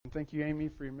Thank you, Amy,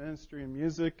 for your ministry and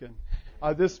music.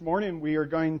 And this morning we are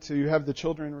going to have the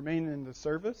children remain in the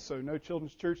service, so no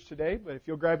children's church today. But if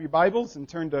you'll grab your Bibles and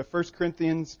turn to 1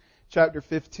 Corinthians chapter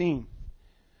 15.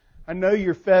 I know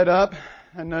you're fed up.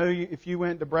 I know if you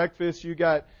went to breakfast, you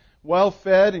got well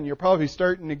fed, and you're probably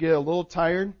starting to get a little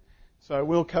tired. So I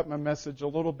will cut my message a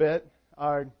little bit.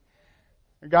 I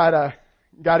got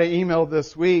an email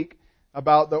this week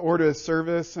about the order of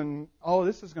service, and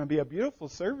this is going to be a beautiful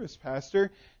service,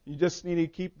 Pastor. You just need to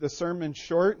keep the sermon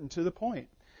short and to the point.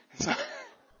 So,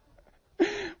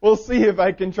 we'll see if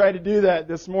I can try to do that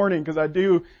this morning, because I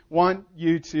do want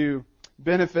you to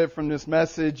benefit from this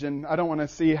message, and I don't want to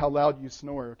see how loud you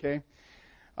snore, okay?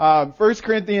 1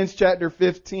 Corinthians chapter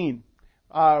 15.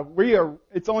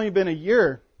 It's only been a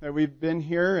year that we've been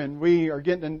here, and we are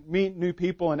getting to meet new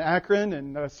people in Akron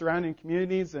and surrounding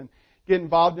communities and get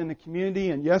involved in the community.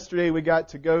 And yesterday we got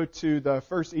to go to the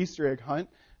first Easter egg hunt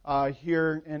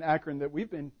here in Akron that we've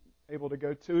been able to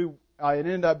go to. It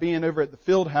ended up being over at the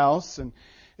field house, and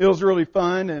it was really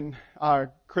fun. And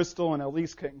Crystal and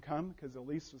Elise couldn't come because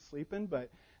Elise was sleeping. But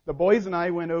the boys and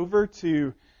I went over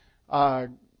to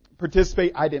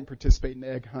participate. I didn't participate in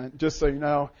the egg hunt, just so you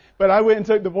know. But I went and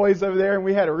took the boys over there, and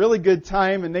we had a really good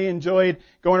time. And they enjoyed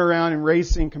going around and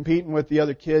racing, competing with the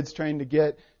other kids, trying to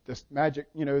get this magic,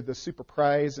 the super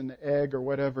prize and the egg or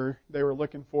whatever they were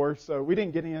looking for. So we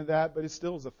didn't get any of that, but it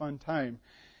still was a fun time.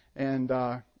 And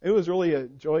it was really a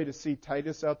joy to see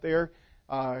Titus out there.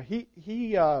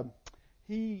 He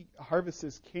harvests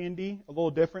his candy a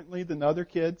little differently than the other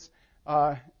kids.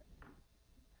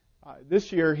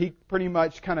 This year he pretty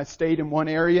much kind of stayed in one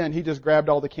area, and he just grabbed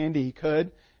all the candy he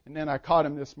could. And then I caught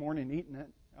him this morning eating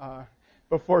it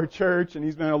before church, and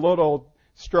he's been a little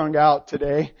strung out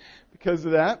today because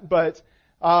of that. But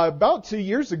about 2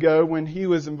 years ago, when he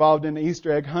was involved in the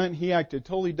Easter egg hunt, he acted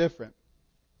totally different.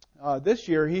 This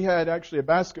year, he had actually a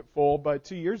basket full, but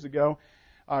 2 years ago,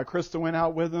 Krista went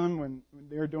out with him when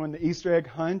they were doing the Easter egg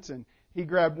hunt, and he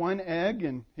grabbed one egg,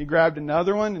 and he grabbed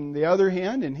another one in the other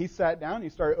hand, and he sat down, he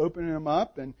started opening them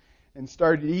up, and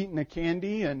started eating the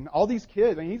candy. And all these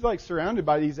kids, he's like surrounded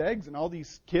by these eggs, and all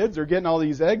these kids are getting all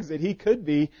these eggs that he could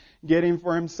be getting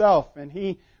for himself. And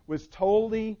he was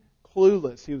totally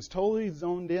clueless. He was totally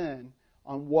zoned in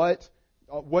on what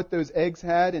those eggs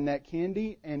had in that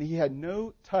candy, and he had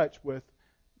no touch with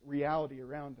reality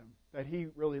around him, that he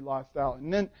really lost out.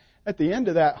 And then at the end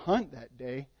of that hunt that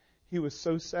day, he was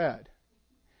so sad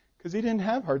because he didn't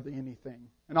have hardly anything,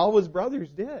 and all his brothers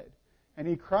did. And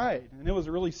he cried, and it was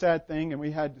a really sad thing, and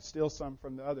we had to steal some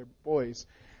from the other boys.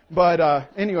 But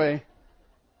anyway,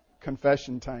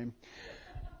 confession time.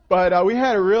 But we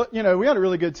had a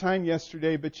really good time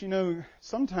yesterday. But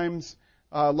sometimes,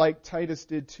 like Titus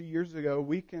did 2 years ago,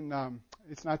 we can.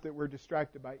 It's not that we're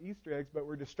distracted by Easter eggs, but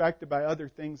we're distracted by other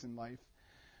things in life.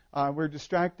 We're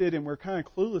distracted, and we're kind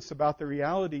of clueless about the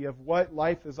reality of what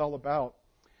life is all about.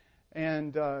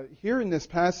 And here in this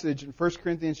passage in 1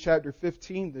 Corinthians chapter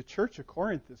 15, the church of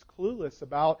Corinth is clueless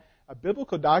about a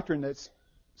biblical doctrine that's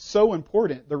so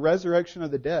important, the resurrection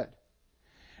of the dead.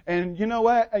 And you know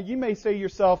what? You may say to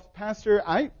yourself, Pastor,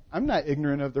 I'm not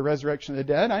ignorant of the resurrection of the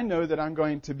dead. I know that I'm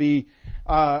going to be,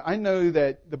 I know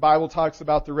that the Bible talks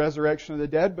about the resurrection of the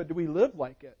dead, but do we live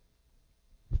like it?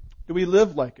 Do we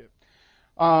live like it?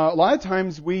 A lot of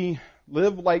times we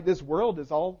live like this world is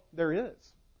all there is.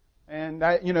 And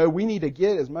that, we need to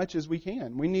get as much as we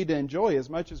can. We need to enjoy as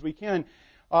much as we can.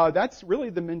 That's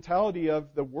really the mentality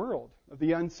of the world, of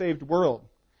the unsaved world.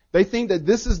 They think that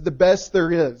this is the best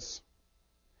there is.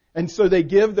 And so they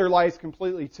give their lives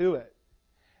completely to it.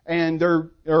 And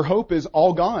their hope is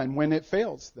all gone when it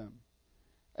fails them.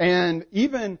 And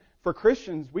even for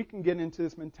Christians, we can get into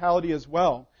this mentality as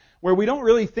well, where we don't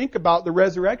really think about the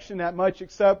resurrection that much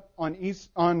except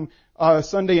on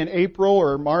Sunday in April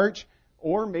or March,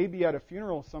 or maybe at a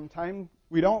funeral sometime.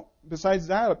 Besides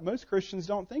that, most Christians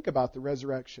don't think about the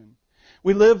resurrection.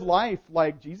 We live life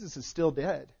like Jesus is still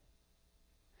dead.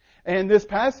 And this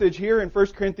passage here in 1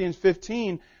 Corinthians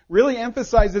 15 really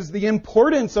emphasizes the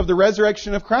importance of the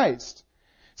resurrection of Christ.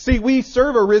 See, we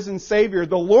serve a risen Savior.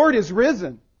 The Lord is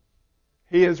risen.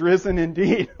 He is risen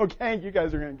indeed. Okay, you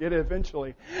guys are going to get it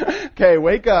eventually. Okay,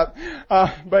 wake up.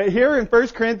 But here in 1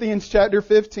 Corinthians chapter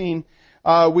 15,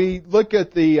 we look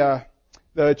at the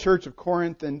church of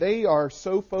Corinth, and they are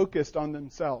so focused on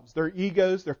themselves, their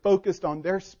egos. They're focused on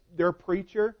their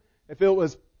preacher. If it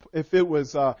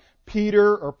was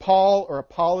Peter or Paul or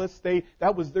Apollos,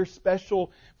 that was their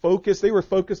special focus. They were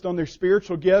focused on their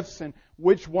spiritual gifts and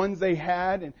which ones they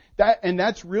had, and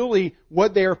that's really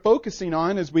what they are focusing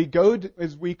on as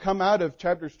we come out of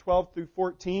chapters 12 through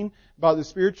 14 about the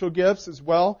spiritual gifts as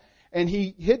well. And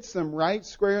He hits them right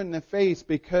square in the face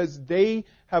because they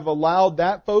have allowed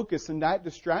that focus and that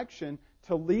distraction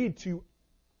to lead to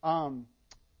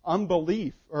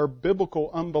unbelief or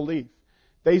biblical unbelief.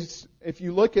 If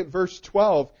you look at verse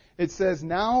 12, it says,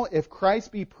 "Now if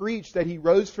Christ be preached that He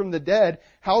rose from the dead,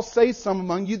 how say some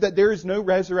among you that there is no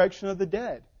resurrection of the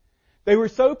dead?" They were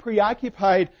so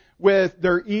preoccupied with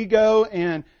their ego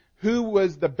and who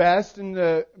was the best and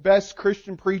the best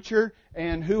Christian preacher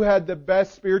and who had the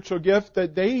best spiritual gift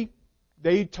that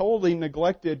they totally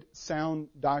neglected sound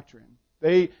doctrine.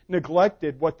 They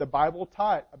neglected what the Bible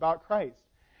taught about Christ.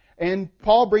 And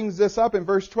Paul brings this up in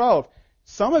verse 12.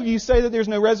 Some of you say that there's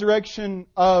no resurrection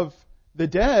of the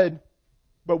dead,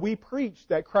 but we preach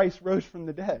that Christ rose from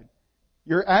the dead.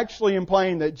 You're actually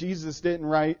implying that Jesus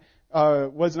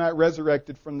was not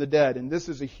resurrected from the dead, and this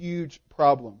is a huge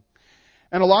problem.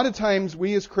 And a lot of times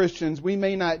we as Christians, we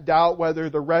may not doubt whether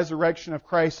the resurrection of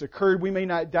Christ occurred. We may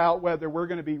not doubt whether we're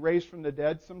going to be raised from the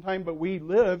dead sometime, but we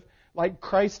live like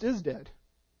Christ is dead.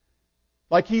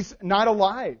 Like He's not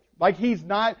alive. Like He's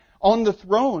not on the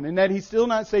throne and that He's still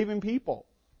not saving people.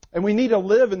 And we need to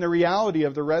live in the reality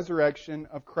of the resurrection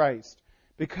of Christ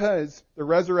because the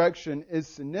resurrection is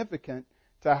significant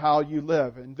to how you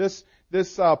live. And this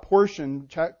portion,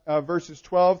 verses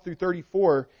 12 through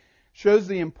 34, shows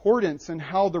the importance and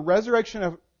how the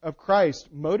resurrection of Christ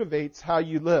motivates how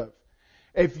you live.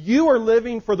 If you are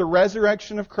living for the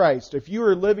resurrection of Christ, if you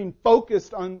are living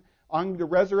focused on the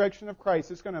resurrection of Christ,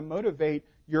 it's going to motivate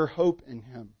your hope in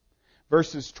Him.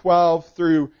 Verses 12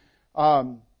 through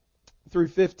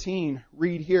 15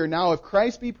 read here, "Now if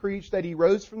Christ be preached that He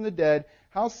rose from the dead,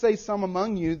 how say some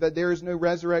among you that there is no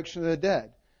resurrection of the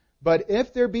dead? But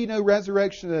if there be no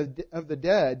resurrection of the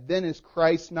dead, then is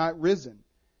Christ not risen?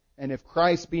 And if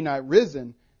Christ be not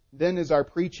risen, then is our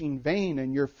preaching vain,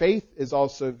 and your faith is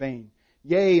also vain.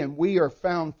 Yea, and we are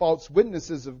found false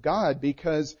witnesses of God,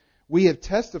 because we have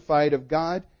testified of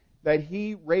God that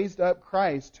He raised up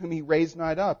Christ, whom He raised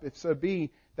not up, if so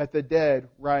be that the dead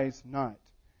rise not."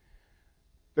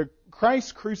 The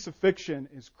Christ's crucifixion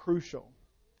is crucial.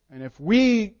 And if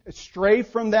we stray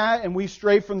from that and we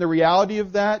stray from the reality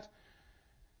of that,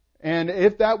 and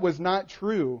if that was not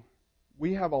true,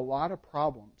 we have a lot of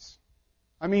problems.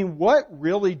 I mean, what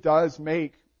really does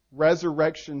make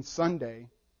Resurrection Sunday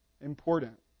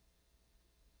important?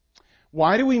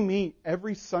 Why do we meet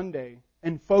every Sunday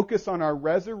and focus on our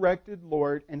resurrected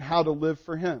Lord and how to live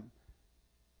for Him?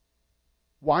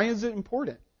 Why is it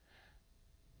important?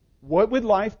 What would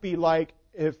life be like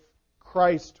if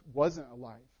Christ wasn't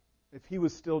alive? If He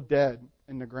was still dead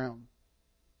in the ground?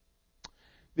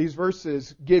 These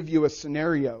verses give you a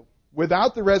scenario.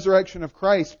 Without the resurrection of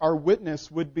Christ, our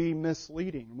witness would be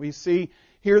misleading. We see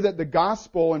here that the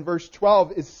gospel in verse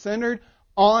 12 is centered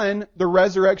on the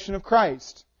resurrection of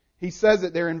Christ. He says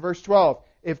it there in verse 12.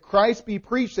 If Christ be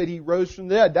preached that He rose from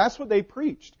the dead, that's what they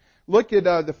preached. Look at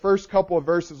the first couple of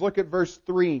verses. Look at verse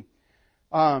 3.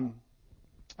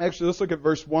 Actually, let's look at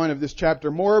verse 1 of this chapter.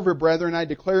 "Moreover, brethren, I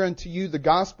declare unto you the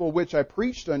gospel which I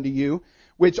preached unto you,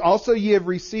 which also ye have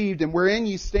received, and wherein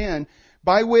ye stand,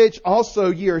 by which also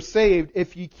ye are saved,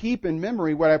 if ye keep in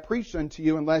memory what I preached unto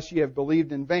you, unless ye have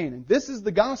believed in vain." And this is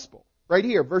the gospel. Right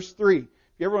here, verse 3. If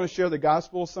you ever want to share the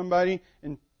gospel with somebody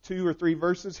in 2 or 3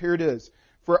 verses, here it is.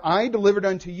 "For I delivered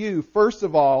unto you, first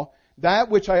of all, that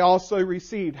which I also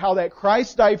received, how that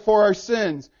Christ died for our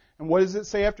sins." And what does it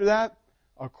say after that?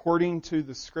 "According to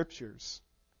the Scriptures."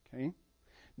 Okay.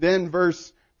 Then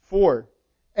verse 4.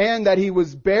 "And that He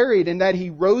was buried, and that He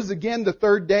rose again the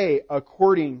third day,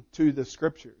 according to the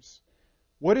Scriptures."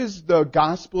 What is the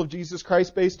gospel of Jesus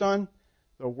Christ based on?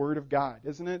 The Word of God,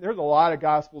 isn't it? There's a lot of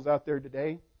gospels out there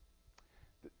today.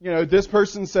 You know, this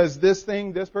person says this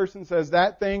thing, this person says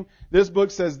that thing, this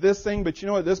book says this thing, but you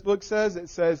know what this book says? It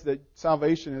says that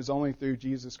salvation is only through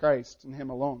Jesus Christ and Him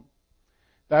alone.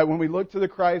 That when we look to the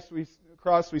cross,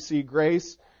 we see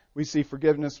grace, we see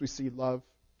forgiveness, we see love.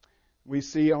 We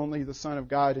see only the Son of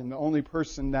God and the only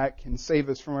person that can save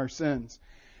us from our sins.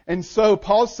 And so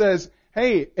Paul says,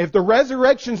 hey, if the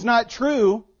resurrection's not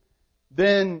true,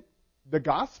 then the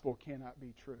gospel cannot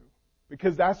be true.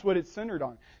 Because that's what it's centered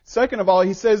on. Second of all,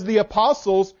 he says the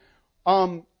apostles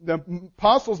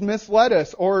misled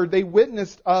us, or they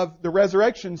witnessed of the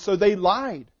resurrection, so they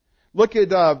lied. Look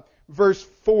at verse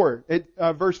 5. It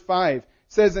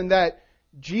says, "In that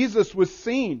Jesus was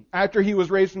seen after He was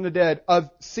raised from the dead of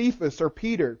Cephas or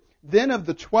Peter, then of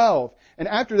the 12. And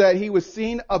after that He was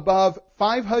seen above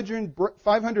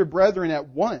 500 brethren at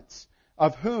once,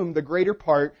 of whom the greater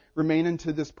part remain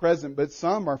unto this present, but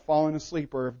some are fallen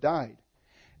asleep or have died.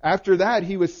 After that,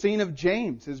 he was seen of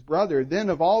James, his brother, then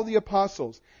of all the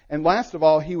apostles. And last of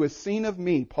all, he was seen of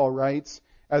me, Paul writes,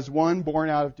 as one born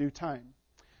out of due time.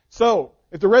 So,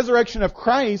 if the resurrection of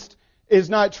Christ is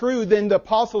not true, then the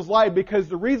apostles lied, because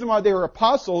the reason why they were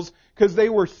apostles, because they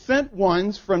were sent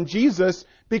ones from Jesus,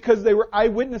 because they were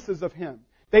eyewitnesses of Him.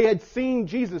 They had seen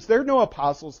Jesus. There are no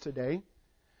apostles today.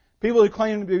 People who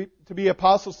claim to be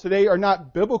apostles today are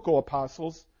not biblical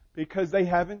apostles, because they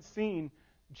haven't seen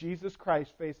Jesus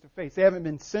Christ face to face. They haven't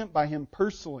been sent by Him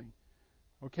personally.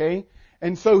 Okay?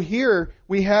 And so here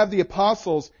we have the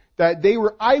apostles that they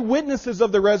were eyewitnesses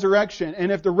of the resurrection.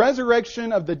 And if the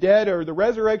resurrection of the dead or the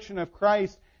resurrection of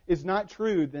Christ is not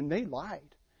true, then they lied.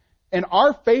 And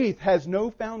our faith has no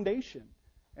foundation.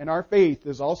 And our faith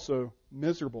is also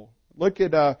miserable. Look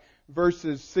at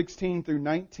verses 16 through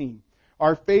 19.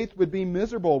 Our faith would be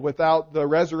miserable without the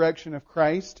resurrection of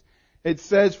Christ. It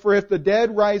says, "For if the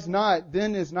dead rise not,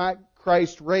 then is not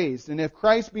Christ raised. And if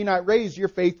Christ be not raised, your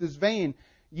faith is vain.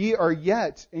 Ye are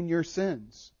yet in your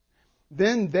sins.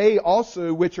 Then they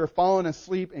also which are fallen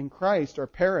asleep in Christ are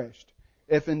perished.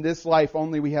 If in this life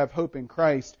only we have hope in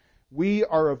Christ, we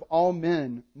are of all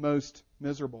men most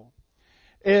miserable."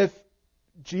 If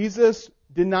Jesus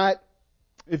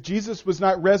was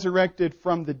not resurrected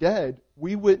from the dead,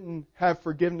 we wouldn't have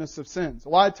forgiveness of sins. A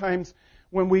lot of times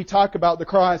when we talk about the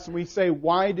cross and we say,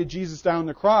 why did Jesus die on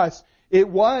the cross? It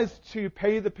was to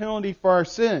pay the penalty for our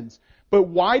sins. But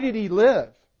why did He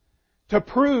live? To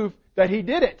prove that He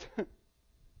did it.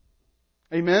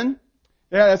 Amen?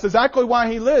 Yeah, that's exactly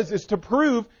why He lives, is to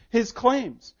prove His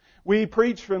claims. We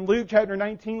preached from Luke chapter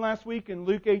 19 last week. In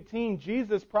Luke 18,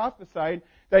 Jesus prophesied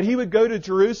that He would go to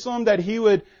Jerusalem, that He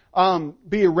would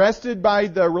be arrested by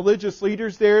the religious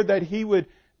leaders there, that He would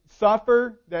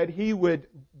suffer, that He would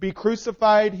be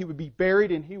crucified, He would be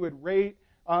buried, and He would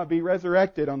be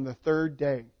resurrected on the third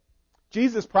day.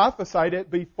 Jesus prophesied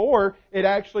it before it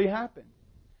actually happened.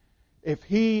 If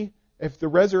the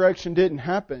resurrection didn't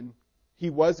happen,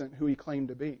 He wasn't who He claimed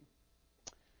to be.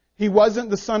 He wasn't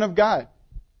the Son of God.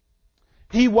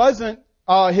 He wasn't,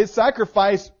 His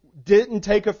sacrifice didn't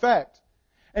take effect.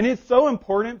 And it's so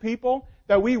important, people,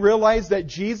 that we realize that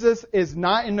Jesus is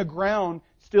not in the ground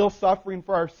still suffering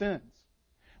for our sins.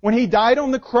 When He died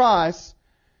on the cross,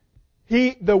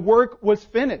 the work was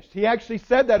finished. He actually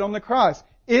said that on the cross.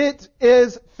 It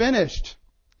is finished.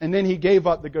 And then He gave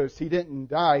up the ghost. He didn't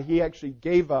die. He actually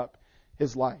gave up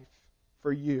His life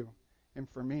for you and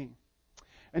for me.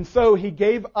 And so He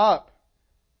gave up.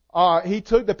 He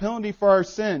took the penalty for our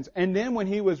sins. And then when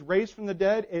He was raised from the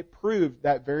dead, it proved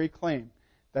that very claim,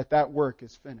 that work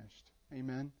is finished.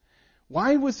 Amen.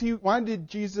 Why is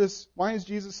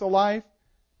Jesus alive?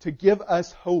 To give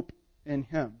us hope in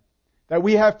Him. That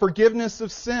we have forgiveness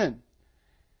of sin.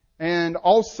 And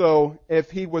also,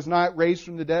 if He was not raised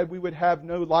from the dead, we would have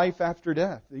no life after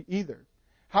death either.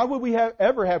 How would we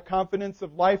ever have confidence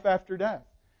of life after death?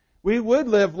 We would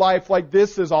live life like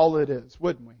this is all it is,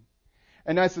 wouldn't we?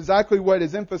 And that's exactly what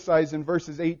is emphasized in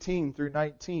verses 18 through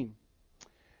 19.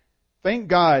 Thank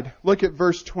God. Look at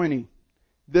verse 20.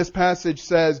 This passage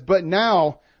says, "But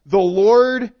now the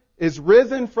Lord is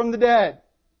risen from the dead."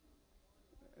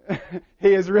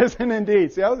 He is risen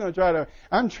indeed. See,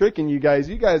 I'm tricking you guys.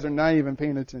 You guys are not even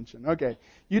paying attention. Okay.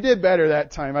 You did better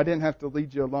that time. I didn't have to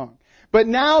lead you along. But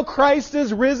now Christ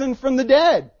is risen from the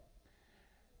dead.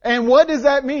 And what does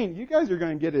that mean? You guys are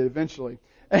going to get it eventually.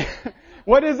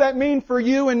 What does that mean for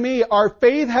you and me? Our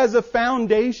faith has a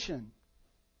foundation.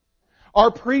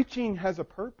 Our preaching has a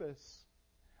purpose.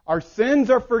 Our sins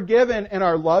are forgiven, and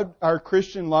our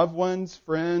Christian loved ones,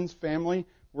 friends, family,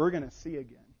 we're going to see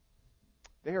again.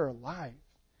 They are alive.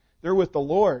 They're with the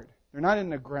Lord. They're not in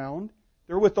the ground.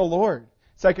 They're with the Lord.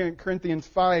 2 Corinthians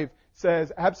 5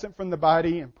 says, absent from the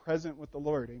body and present with the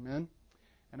Lord. Amen.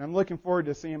 And I'm looking forward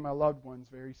to seeing my loved ones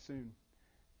very soon.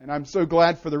 And I'm so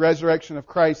glad for the resurrection of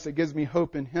Christ that gives me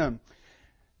hope in Him.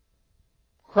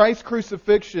 Christ's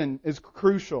crucifixion is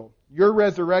crucial. Your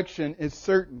resurrection is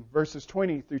certain. Verses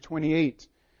 20 through 28.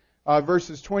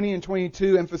 Verses 20 and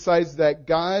 22 emphasize that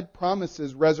God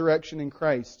promises resurrection in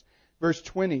Christ. Verse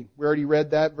 20, we already read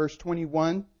that. Verse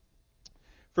 21.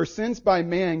 For since by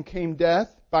man came death,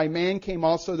 by man came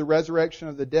also the resurrection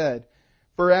of the dead.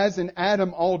 For as in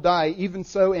Adam all die, even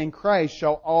so in Christ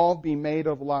shall all be made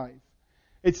alive.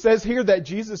 It says here that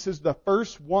Jesus is the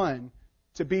first one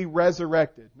to be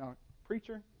resurrected. Now,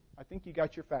 preacher, I think you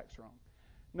got your facts wrong.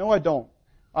 No, I don't.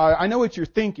 I know what you're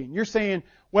thinking. You're saying,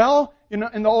 well, in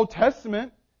the Old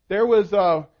Testament, there was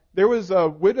a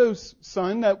widow's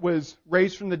son that was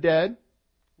raised from the dead,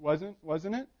 wasn't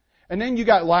it? And then you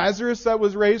got Lazarus that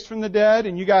was raised from the dead,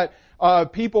 and you got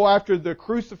people after the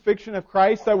crucifixion of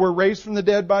Christ that were raised from the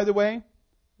dead, by the way.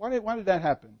 Why did that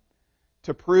happen?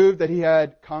 To prove that He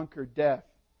had conquered death.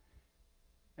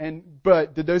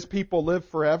 But did those people live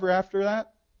forever after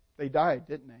that? They died,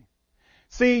 didn't they?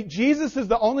 See, Jesus is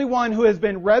the only one who has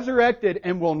been resurrected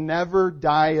and will never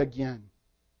die again.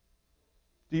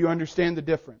 Do you understand the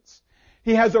difference?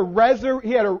 He has a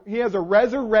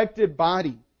resurrected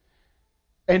body.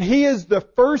 And He is the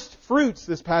first fruits,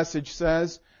 this passage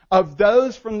says, of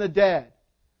those from the dead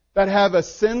that have a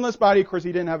sinless body. Of course,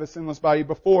 He didn't have a sinless body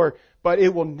before, but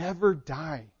it will never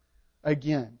die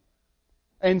again.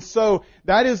 And so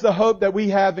that is the hope that we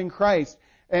have in Christ.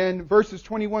 And verses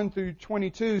 21 through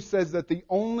 22 says that the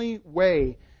only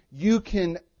way you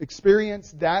can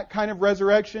experience that kind of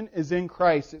resurrection is in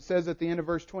Christ. It says at the end of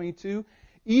verse 22,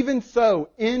 even so,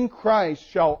 in Christ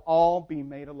shall all be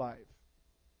made alive.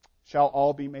 Shall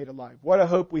all be made alive. What a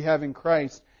hope we have in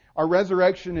Christ. Our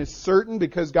resurrection is certain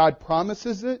because God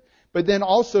promises it, but then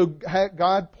also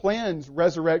God plans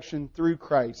resurrection through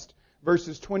Christ.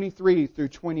 Verses 23 through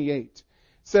 28.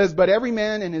 Says, but every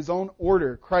man in his own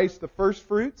order, Christ the first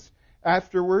fruits,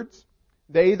 afterwards,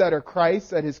 they that are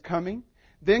Christ at His coming.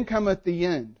 Then cometh the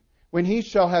end, when He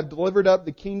shall have delivered up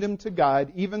the kingdom to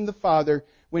God, even the Father,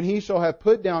 when He shall have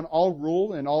put down all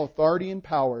rule and all authority and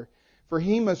power. For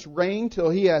He must reign till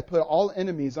He hath put all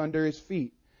enemies under His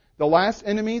feet. The last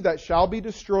enemy that shall be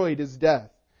destroyed is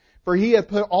death. For He hath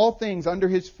put all things under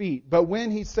His feet. But when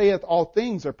He saith all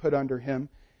things are put under Him,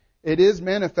 it is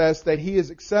manifest that He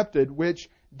is accepted, which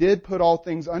did put all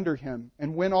things under Him.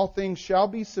 And when all things shall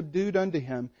be subdued unto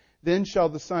Him, then shall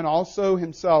the Son also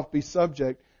Himself be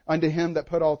subject unto Him that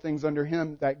put all things under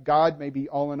Him, that God may be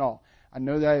all in all. I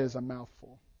know that is a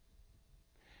mouthful.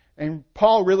 And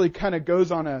Paul really kind of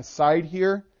goes on a side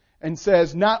here and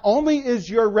says, not only is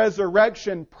your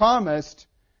resurrection promised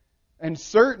and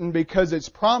certain because it's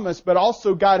promised, but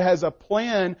also God has a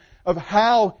plan of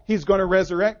how He's going to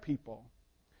resurrect people.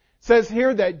 It says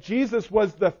here that Jesus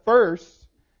was the first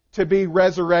to be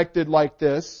resurrected like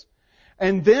this.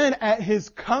 And then at His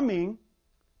coming,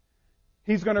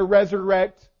 He's going to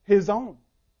resurrect His own.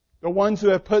 The ones who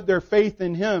have put their faith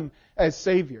in Him as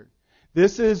Savior.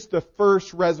 This is the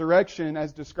first resurrection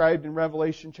as described in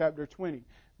Revelation chapter 20.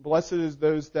 Blessed is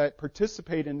those that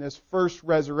participate in this first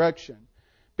resurrection.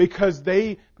 Because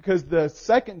the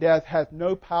second death hath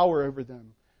no power over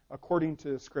them, according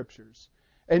to the Scriptures.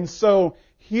 And so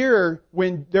here,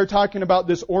 when they're talking about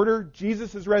this order,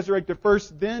 Jesus is resurrected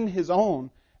first, then His own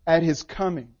at His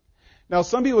coming. Now,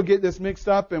 some people get this mixed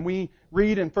up, and we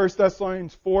read in 1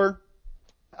 Thessalonians 4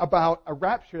 about a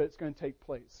rapture that's going to take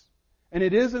place. And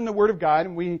it is in the Word of God,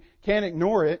 and we can't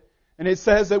ignore it. And it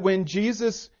says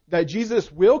that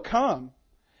Jesus will come,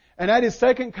 and at His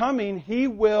second coming, He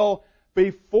will,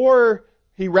 before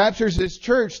He raptures His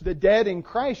church, the dead in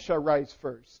Christ shall rise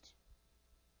first.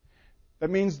 That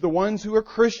means the ones who are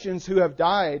Christians who have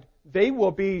died, they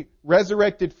will be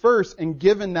resurrected first and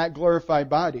given that glorified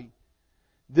body.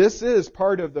 This is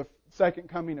part of the second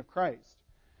coming of Christ.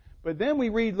 But then we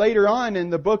read later on in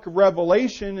the book of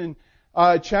Revelation in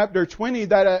chapter 20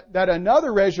 that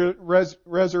another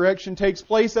resurrection takes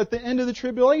place at the end of the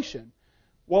tribulation.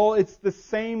 Well, it's the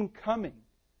same coming.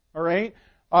 All right?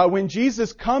 When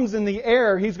Jesus comes in the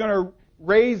air, He's going to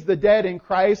raise the dead in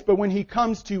Christ. But when He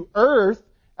comes to earth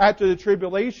after the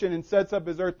tribulation and sets up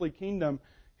His earthly kingdom,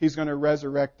 He's going to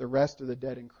resurrect the rest of the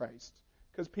dead in Christ.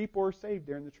 Because people are saved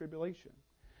during the tribulation.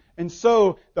 And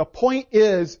so the point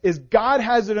is God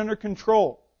has it under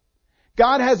control.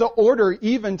 God has an order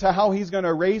even to how He's going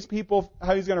to raise people,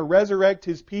 how He's going to resurrect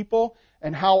His people,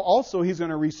 and how also He's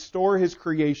going to restore His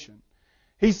creation.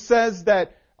 He says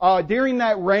that during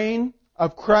that reign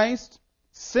of Christ,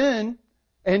 sin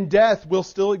and death will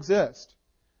still exist.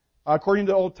 According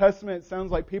to the Old Testament, it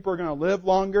sounds like people are going to live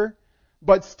longer,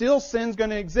 but still sin's going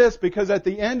to exist because at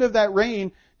the end of that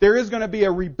reign, there is going to be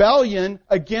a rebellion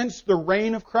against the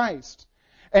reign of Christ.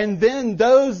 And then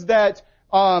those that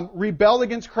rebel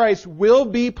against Christ will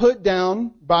be put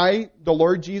down by the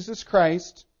Lord Jesus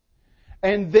Christ.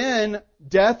 And then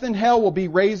death and hell will be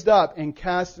raised up and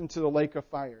cast into the lake of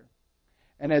fire.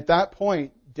 And at that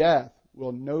point, death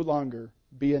will no longer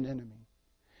be an enemy.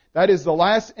 That is the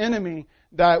last enemy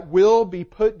that will be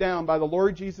put down by the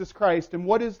Lord Jesus Christ. And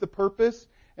what is the purpose?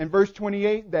 In verse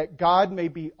 28, that God may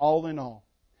be all in all.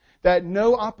 That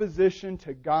no opposition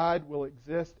to God will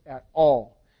exist at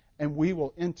all. And we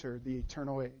will enter the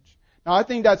eternal age. Now, I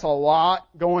think that's a lot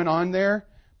going on there.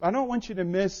 But I don't want you to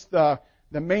miss the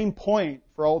main point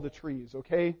for all the trees,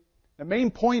 okay? The main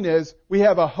point is we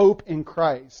have a hope in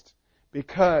Christ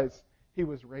because He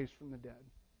was raised from the dead.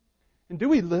 And do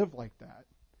we live like that?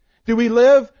 Do we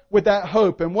live with that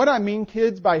hope? And what I mean,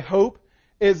 kids, by hope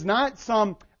is not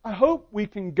I hope we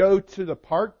can go to the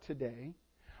park today.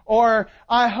 Or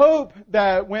I hope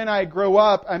that when I grow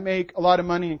up, I make a lot of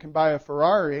money and can buy a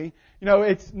Ferrari.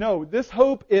 This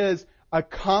hope is a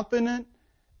confident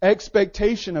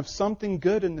expectation of something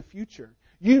good in the future.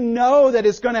 You know that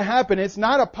it's going to happen. It's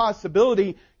not a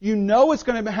possibility. You know it's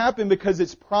going to happen because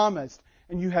it's promised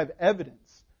and you have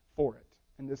evidence for it.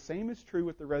 And the same is true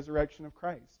with the resurrection of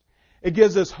Christ. It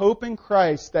gives us hope in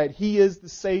Christ that He is the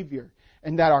Savior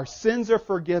and that our sins are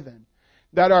forgiven,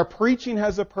 that our preaching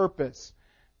has a purpose,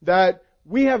 that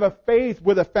we have a faith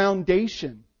with a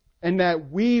foundation, and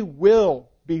that we will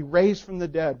be raised from the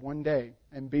dead one day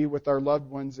and be with our loved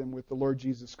ones and with the Lord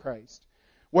Jesus Christ.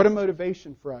 What a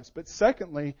motivation for us. But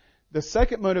secondly, the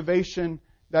second motivation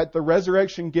that the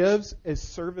resurrection gives is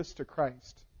service to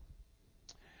Christ.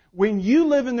 When you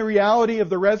live in the reality of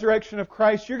the resurrection of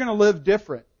Christ, you're going to live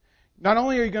different. Not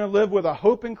only are you going to live with a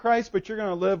hope in Christ, but you're going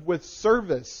to live with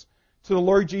service to the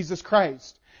Lord Jesus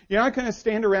Christ. You're not going to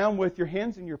stand around with your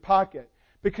hands in your pocket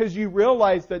because you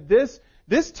realize that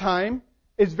this time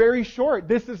is very short.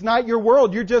 This is not your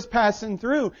world. You're just passing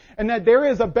through. And that there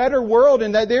is a better world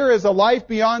and that there is a life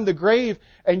beyond the grave.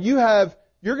 And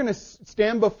you're going to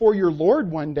stand before your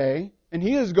Lord one day and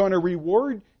He is going to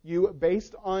reward you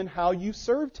based on how you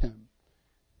served Him.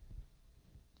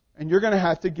 And you're going to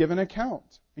have to give an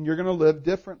account. And you're going to live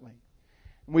differently.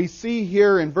 We see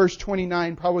here in verse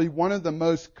 29 probably one of the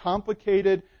most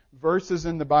complicated verses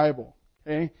in the Bible.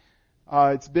 Okay?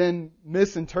 It's been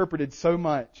misinterpreted so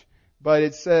much. But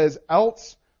it says,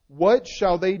 "Else what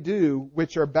shall they do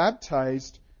which are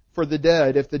baptized for the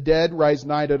dead, if the dead rise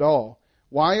not at all?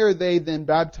 Why are they then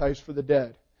baptized for the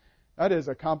dead?" That is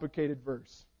a complicated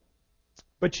verse.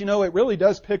 But it really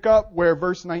does pick up where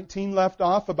verse 19 left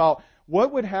off about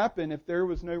what would happen if there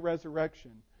was no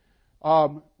resurrection.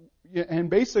 And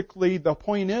basically the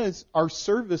point is our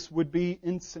service would be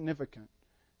insignificant.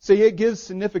 See, it gives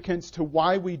significance to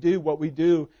why we do what we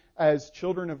do as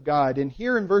children of God. And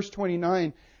here in verse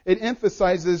 29, it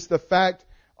emphasizes the fact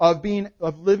of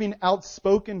living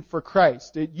outspoken for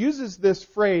Christ. It uses this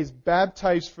phrase,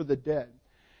 baptized for the dead.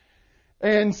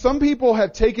 And some people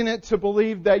have taken it to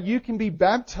believe that you can be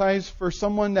baptized for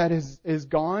someone that is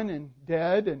gone and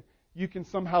dead, and you can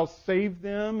somehow save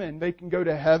them and they can go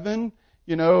to heaven,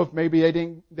 if maybe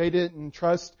they didn't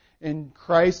trust in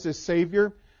Christ as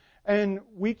Savior. And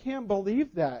we can't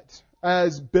believe that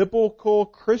as biblical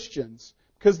Christians,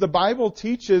 because the Bible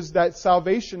teaches that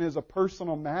salvation is a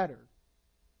personal matter.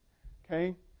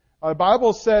 Okay? The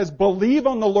Bible says, believe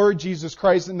on the Lord Jesus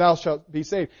Christ and thou shalt be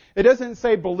saved. It doesn't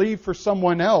say believe for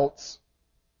someone else.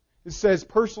 It says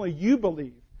personally you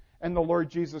believe in the Lord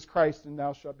Jesus Christ and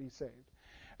thou shalt be saved.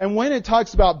 And when it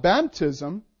talks about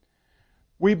baptism,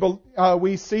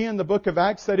 we see in the book of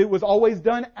Acts that it was always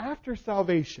done after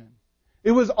salvation.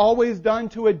 It was always done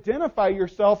to identify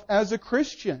yourself as a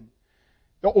Christian.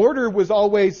 The order was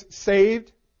always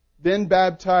saved, then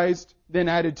baptized, then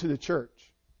added to the church.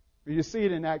 You see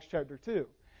it in Acts chapter 2.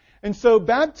 And so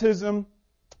baptism,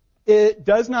 it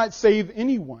does not save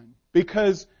anyone.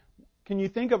 Because can you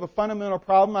think of a fundamental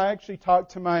problem? I actually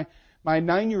talked to my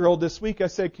 9-year-old this week. I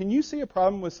said, can you see a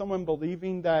problem with someone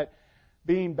believing that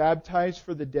being baptized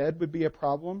for the dead would be a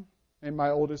problem? And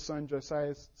my oldest son,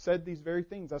 Josiah, said these very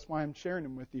things. That's why I'm sharing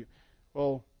them with you.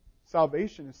 Well,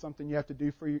 salvation is something you have to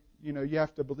do for you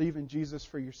have to believe in Jesus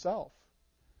for yourself.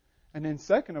 And then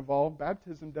second of all,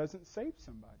 baptism doesn't save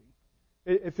somebody.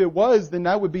 If it was, then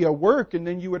that would be a work, and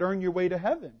then you would earn your way to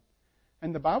heaven.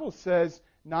 And the Bible says,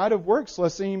 not of works,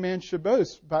 lest any man should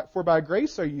boast. For by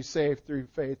grace are you saved through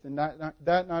faith, and not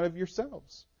of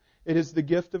yourselves. It is the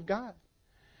gift of God.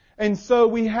 And so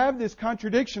we have this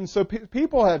contradiction. So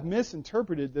people have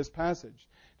misinterpreted this passage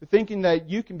to thinking that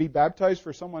you can be baptized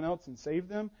for someone else and save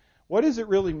them. What does it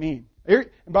really mean? And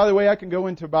by the way, I can go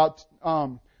into about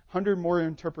 100 more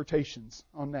interpretations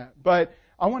on that. But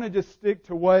I want to just stick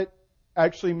to what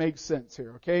actually makes sense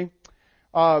here, okay?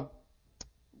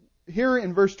 Here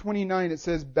in verse 29 it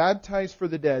says, baptized for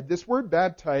the dead. This word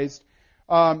baptized,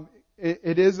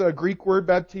 it is a Greek word,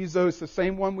 baptizo. It's the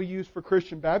same one we use for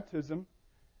Christian baptism.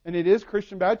 And it is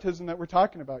Christian baptism that we're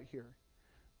talking about here.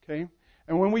 Okay?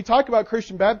 And when we talk about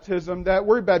Christian baptism, that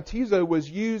word baptizo was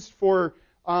used for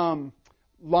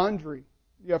laundry,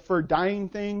 for dyeing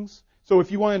things. So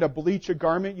if you wanted to bleach a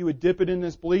garment, you would dip it in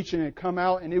this bleach and it would come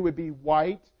out and it would be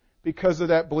white because of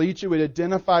that bleach. It would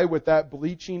identify with that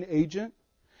bleaching agent.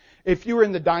 If you were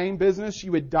in the dyeing business,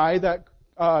 you would dye that,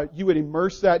 you would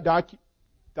immerse that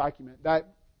that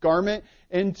garment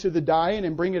into the dye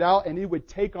and bring it out and it would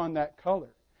take on that color.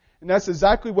 And that's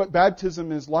exactly what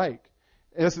baptism is like.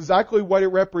 And that's exactly what it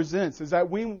represents, is that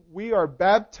when we are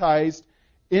baptized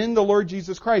in the Lord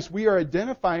Jesus Christ, we are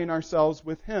identifying ourselves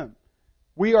with Him.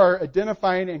 We are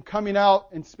identifying and coming out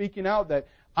and speaking out that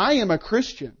I am a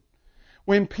Christian.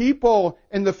 When people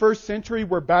in the first century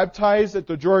were baptized at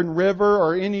the Jordan River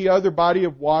or any other body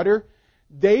of water,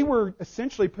 they were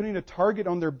essentially putting a target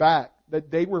on their back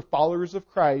that they were followers of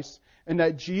Christ and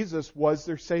that Jesus was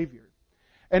their Savior.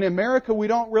 And in America, we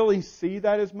don't really see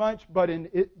that as much, but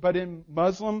in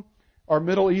Muslim or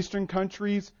Middle Eastern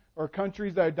countries or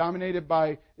countries that are dominated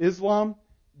by Islam,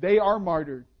 they are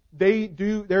martyred.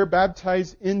 They're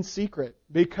baptized in secret,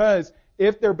 because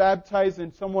if they're baptized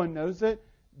and someone knows it,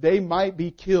 they might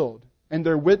be killed, and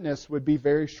their witness would be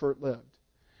very short-lived.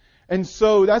 And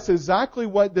so that's exactly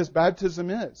what this baptism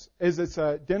is it's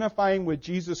identifying with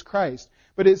Jesus Christ.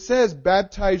 But it says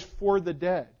baptized for the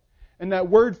dead. And that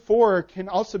word for can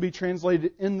also be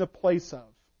translated in the place of.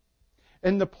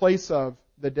 In the place of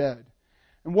the dead.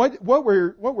 And what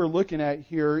we're looking at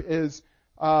here is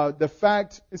the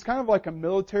fact, it's kind of like a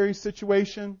military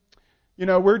situation. You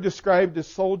know, we're described as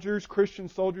soldiers, Christian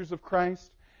soldiers of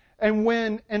Christ. And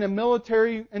when in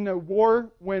a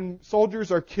war, when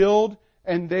soldiers are killed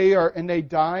and they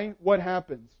die, what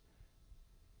happens?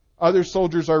 Other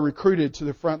soldiers are recruited to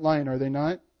the front line, are they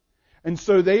not? And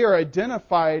so they are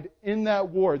identified in that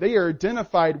war. They are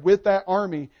identified with that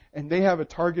army, and they have a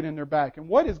target in their back. And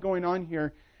what is going on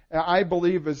here, I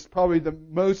believe, is probably the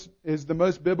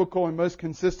most biblical and most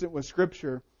consistent with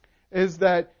Scripture, is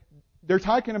that they're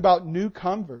talking about new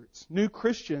converts, new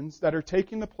Christians that are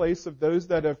taking the place of those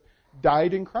that have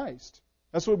died in Christ.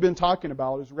 That's what we've been talking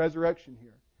about, is resurrection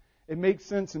here. It makes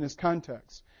sense in this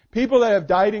context. People that have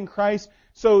died in Christ.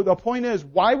 So the point is,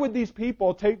 why would these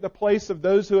people take the place of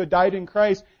those who had died in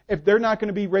Christ if they're not going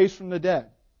to be raised from the dead?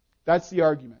 That's the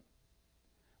argument.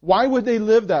 Why would they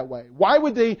live that way? Why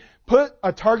would they put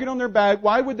a target on their back?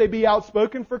 Why would they be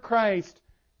outspoken for Christ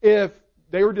if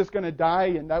they were just going to die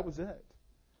and that was it?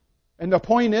 And the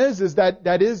point is that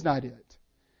that is not it.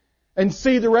 And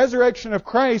see, the resurrection of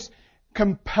Christ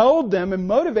compelled them and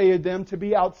motivated them to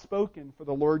be outspoken for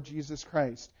the Lord Jesus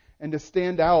Christ and to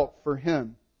stand out for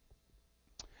Him.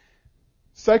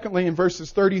 Secondly, in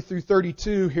verses 30 through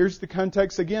 32, here's the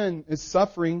context again, is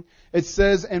suffering. It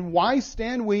says, "And why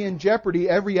stand we in jeopardy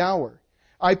every hour?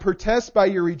 I protest by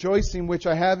your rejoicing which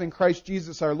I have in Christ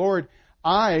Jesus our Lord,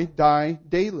 I die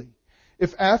daily.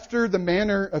 If after the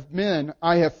manner of men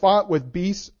I have fought with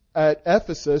beasts at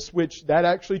Ephesus," which that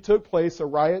actually took place, a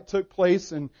riot took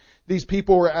place, and these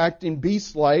people were acting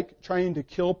beast-like, trying to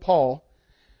kill Paul.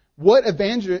 What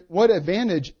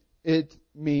advantage it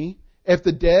me if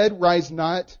the dead rise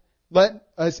not? Let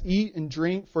us eat and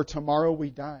drink, for tomorrow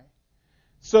we die.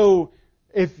 So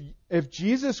if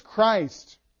Jesus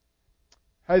Christ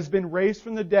has been raised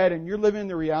from the dead and you're living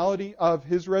the reality of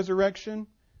His resurrection,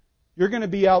 you're going to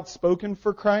be outspoken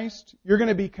for Christ. You're going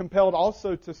to be compelled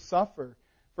also to suffer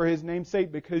for His name's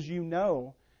sake, because you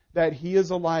know that He is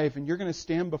alive and you're going to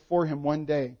stand before Him one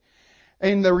day.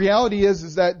 And the reality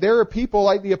is that there are people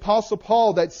like the Apostle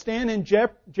Paul that stand in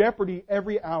jeopardy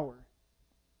every hour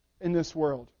in this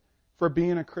world for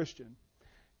being a Christian.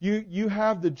 You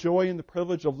have the joy and the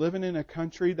privilege of living in a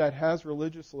country that has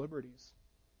religious liberties.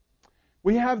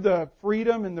 We have the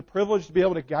freedom and the privilege to be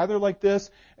able to gather like this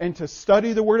and to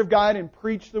study the Word of God and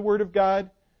preach the Word of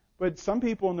God. But some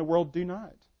people in the world do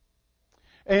not.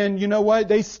 And you know what?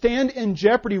 They stand in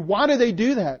jeopardy. Why do they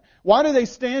do that? Why do they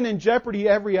stand in jeopardy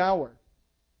every hour?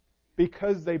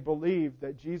 Because they believe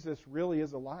that Jesus really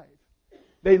is alive.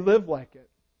 They live like it.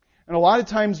 And a lot of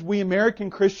times we American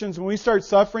Christians, when we start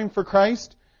suffering for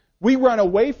Christ, we run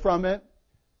away from it.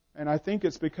 And I think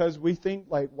it's because we think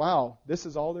like, wow, this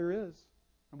is all there is.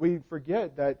 And we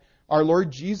forget that our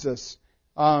Lord Jesus,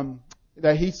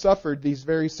 that He suffered these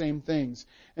very same things.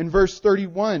 In verse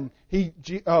 31,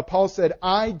 Paul said,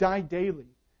 I die daily.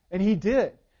 And he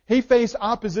did. He faced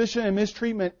opposition and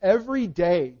mistreatment every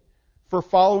day for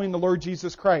following the Lord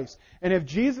Jesus Christ. And if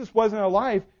Jesus wasn't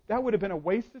alive, that would have been a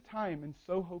waste of time and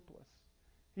so hopeless.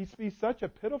 He'd be such a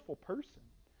pitiful person.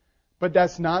 But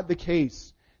that's not the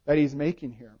case that he's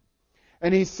making here.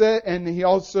 And he said, and he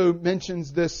also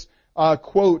mentions this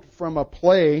quote from a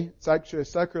play. It's actually a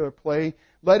secular play.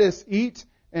 Let us eat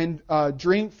and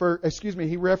drink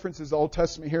he references the Old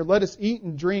Testament here. Let us eat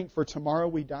and drink, for tomorrow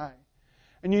we die.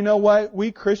 And you know what?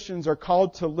 We Christians are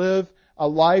called to live a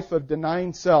life of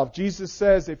denying self. Jesus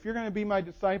says, if you're going to be my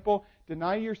disciple,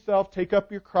 deny yourself, take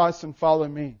up your cross, and follow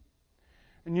me.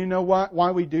 And you know what? Why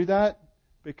we do that?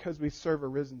 Because we serve a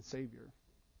risen Savior.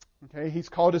 Okay, He's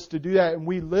called us to do that, and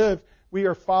we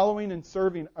are following and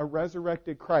serving a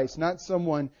resurrected Christ, not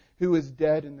someone who is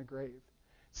dead in the grave.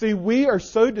 See, we are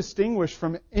so distinguished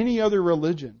from any other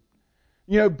religion.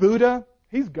 Buddha,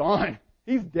 he's gone.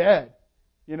 He's dead.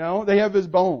 They have his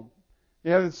bone.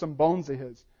 They have some bones of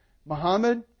his.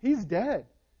 Muhammad, he's dead.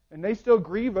 And they still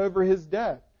grieve over his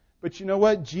death. But you know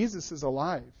what? Jesus is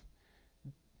alive.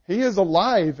 He is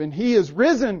alive, and He is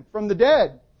risen from the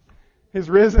dead. He's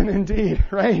risen indeed,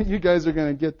 right? You guys are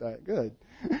going to get that. Good.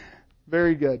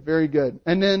 Very good, very good.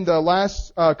 And then the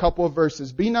last couple of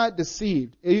verses. Be not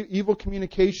deceived. Evil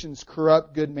communications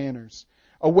corrupt good manners.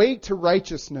 Awake to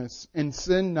righteousness and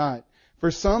sin not. For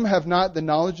some have not the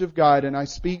knowledge of God, and I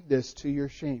speak this to your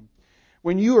shame.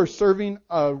 When you are serving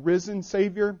a risen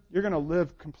Savior, you're going to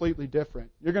live completely different.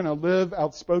 You're going to live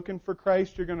outspoken for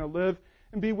Christ. You're going to live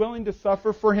and be willing to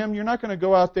suffer for Him. You're not going to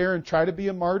go out there and try to be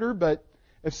a martyr, but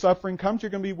if suffering comes, you're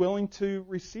going to be willing to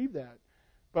receive that.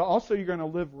 But also you're going to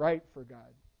live right for God.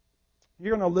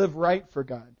 You're going to live right for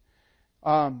God.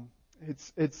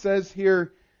 It says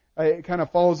here, it kind of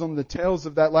follows on the tails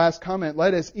of that last comment,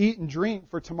 let us eat and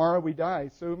drink, for tomorrow we die.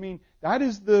 So, that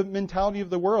is the mentality of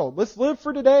the world. Let's live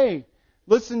for today.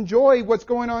 Let's enjoy what's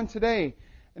going on today.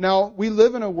 Now, we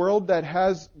live in a world that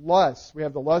has lusts. We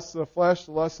have the lust of the flesh,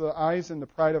 the lust of the eyes, and the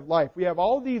pride of life. We have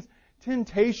all these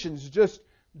temptations just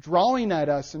drawing at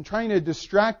us and trying to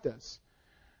distract us.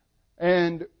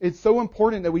 And it's so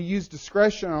important that we use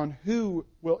discretion on who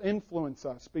will influence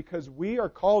us, because we are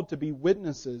called to be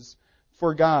witnesses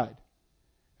for God.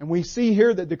 And we see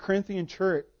here that the Corinthian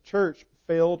church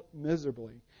failed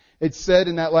miserably. It said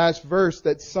in that last verse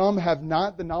that some have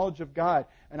not the knowledge of God.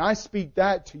 And I speak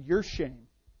that to your shame,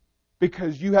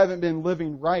 because you haven't been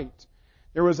living right.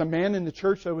 There was a man in the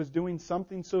church that was doing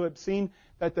something so obscene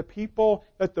that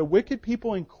the wicked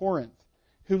people in Corinth,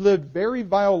 who lived very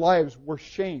vile lives, were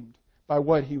shamed by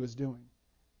what he was doing.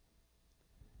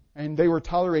 And they were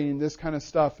tolerating this kind of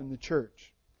stuff in the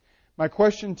church. My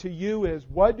question to you is,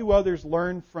 what do others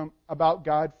learn about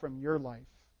God from your life?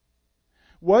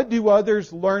 What do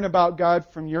others learn about God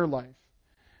from your life?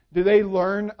 Do they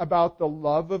learn about the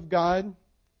love of God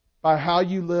by how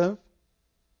you live?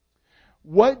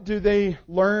 What do they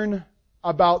learn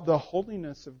about the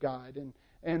holiness of God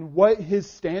and what His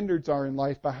standards are in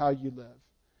life by how you live?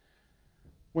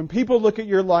 When people look at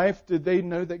your life, do they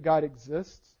know that God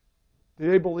exists? Do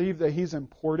they believe that He's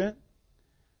important?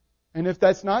 And if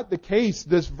that's not the case,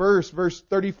 this verse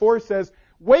 34 says,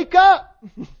 wake up!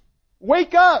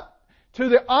 Wake up to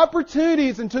the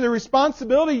opportunities and to the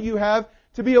responsibility you have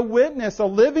to be a witness, a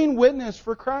living witness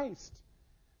for Christ.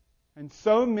 And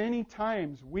so many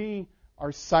times we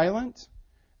are silent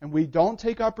and we don't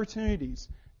take opportunities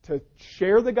to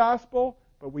share the gospel,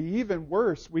 but we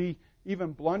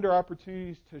even blunder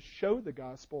opportunities to show the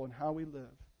gospel and how we live.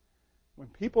 When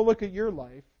people look at your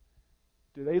life,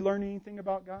 do they learn anything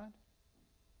about God?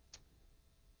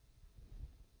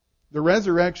 The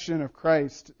resurrection of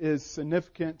Christ is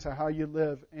significant to how you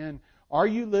live. And are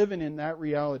you living in that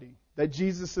reality, that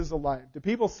Jesus is alive? Do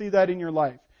people see that in your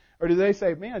life? Or do they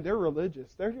say, man, they're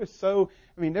religious. They're just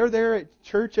they're there at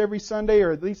church every Sunday,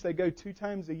 or at least they go 2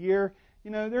 times a year.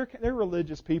 They're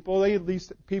religious people. They at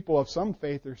least people of some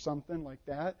faith or something like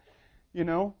that.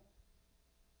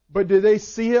 But do they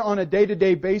see it on a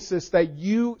day-to-day basis that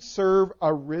you serve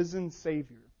a risen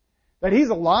Savior? That He's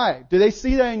alive? Do they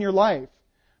see that in your life?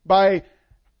 By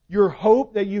your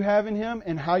hope that you have in Him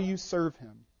and how you serve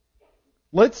Him.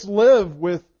 Let's live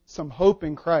with some hope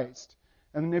in Christ.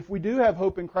 And if we do have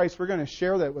hope in Christ, we're going to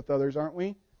share that with others, aren't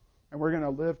we? And we're going to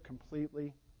live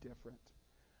completely different.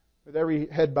 With every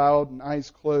head bowed and eyes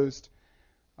closed,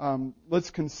 let's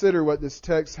consider what this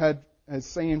text is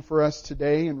saying for us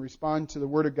today and respond to the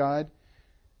Word of God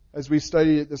as we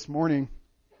studied it this morning.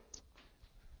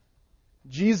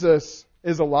 Jesus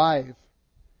is alive.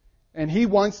 And He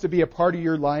wants to be a part of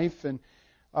your life. And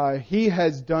He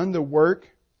has done the work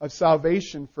of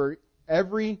salvation for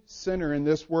every sinner in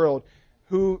this world,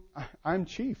 who I'm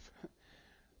chief.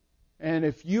 And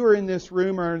if you are in this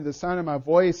room or under the sound of my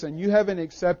voice and you haven't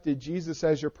accepted Jesus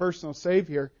as your personal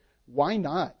Savior, why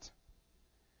not?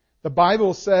 The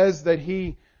Bible says that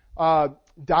He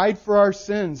died for our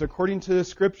sins according to the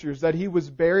Scriptures, that He was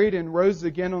buried and rose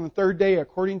again on the 3rd day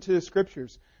according to the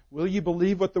Scriptures. Will you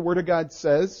believe what the Word of God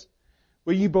says?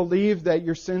 Will you believe that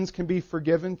your sins can be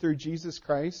forgiven through Jesus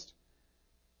Christ?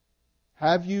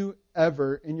 Have you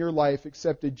ever in your life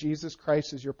accepted Jesus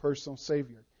Christ as your personal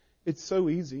Savior? It's so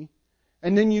easy.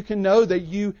 And then you can know that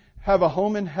you have a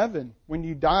home in heaven when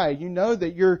you die. You know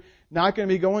that you're not going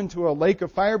to be going to a lake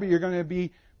of fire, but you're going to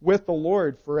be with the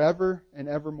Lord forever and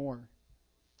evermore.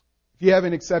 If If you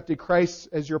haven't accepted Christ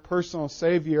as your personal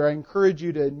Savior, I encourage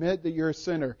you to admit that you're a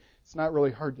sinner. It's not really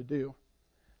hard to do.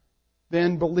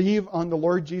 Then believe on the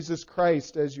Lord Jesus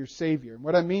Christ as your Savior. And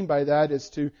what I mean by that is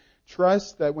to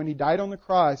trust that when He died on the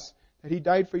cross, that He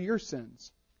died for your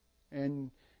sins.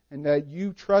 And that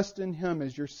you trust in Him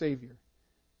as your Savior.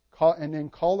 And then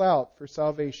call out for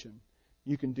salvation.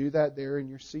 You can do that there in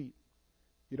your seat.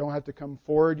 You don't have to come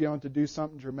forward. You don't have to do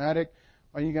something dramatic.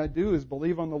 All you got to do is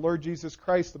believe on the Lord Jesus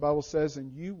Christ, the Bible says,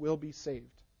 and you will be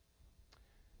saved.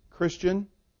 Christian,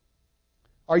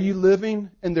 are you living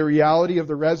in the reality of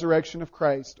the resurrection of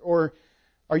Christ? Or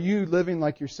are you living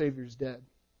like your Savior's dead?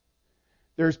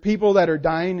 There's people that are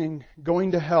dying and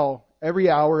going to hell every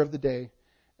hour of the day.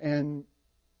 And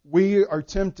we are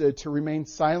tempted to remain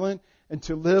silent and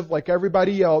to live like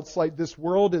everybody else, like this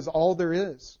world is all there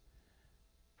is.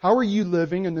 How are you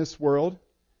living in this world?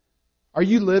 Are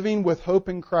you living with hope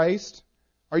in Christ?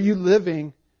 Are you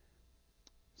living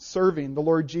serving the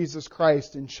Lord Jesus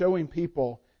Christ and showing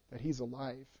people that He's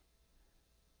alive?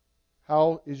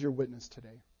 How is your witness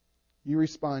today? You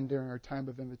respond during our time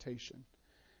of invitation.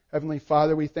 Heavenly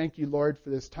Father, we thank You, Lord, for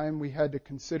this time we had to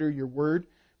consider Your Word.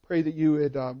 Pray that You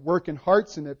would work in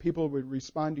hearts and that people would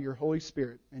respond to Your Holy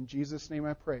Spirit. In Jesus' name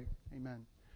I pray. Amen.